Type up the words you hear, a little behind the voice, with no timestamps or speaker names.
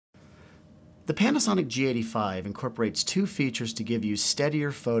The Panasonic G85 incorporates two features to give you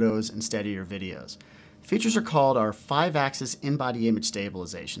steadier photos and steadier videos. The features are called our 5-axis in-body image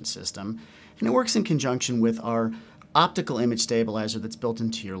stabilization system, and it works in conjunction with our optical image stabilizer that's built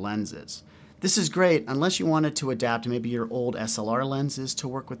into your lenses. This is great unless you wanted to adapt maybe your old SLR lenses to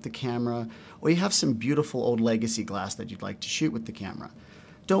work with the camera, or you have some beautiful old legacy glass that you'd like to shoot with the camera.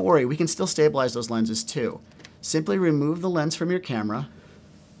 Don't worry, we can still stabilize those lenses too. Simply remove the lens from your camera,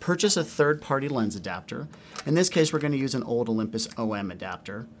 purchase a third-party lens adapter. In this case, we're going to use an old Olympus OM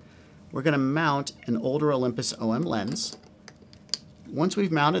adapter. We're going to mount an older Olympus OM lens. Once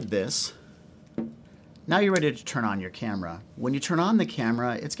we've mounted this, now you're ready to turn on your camera. When you turn on the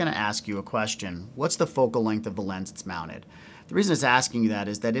camera, it's going to ask you a question. What's the focal length of the lens it's mounted? The reason it's asking you that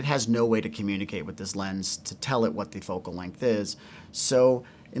is that it has no way to communicate with this lens to tell it what the focal length is. So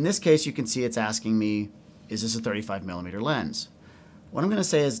in this case, you can see it's asking me, is this a 35mm lens? What I'm going to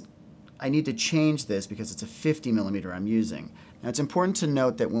say is I need to change this because it's a 50mm I'm using. Now it's important to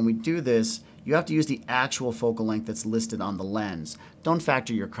note that when we do this, you have to use the actual focal length that's listed on the lens. Don't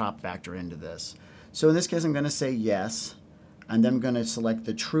factor your crop factor into this. So in this case, I'm going to say yes, and then I'm going to select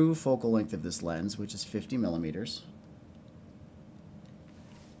the true focal length of this lens, which is 50mm.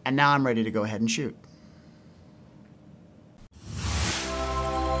 And now I'm ready to go ahead and shoot.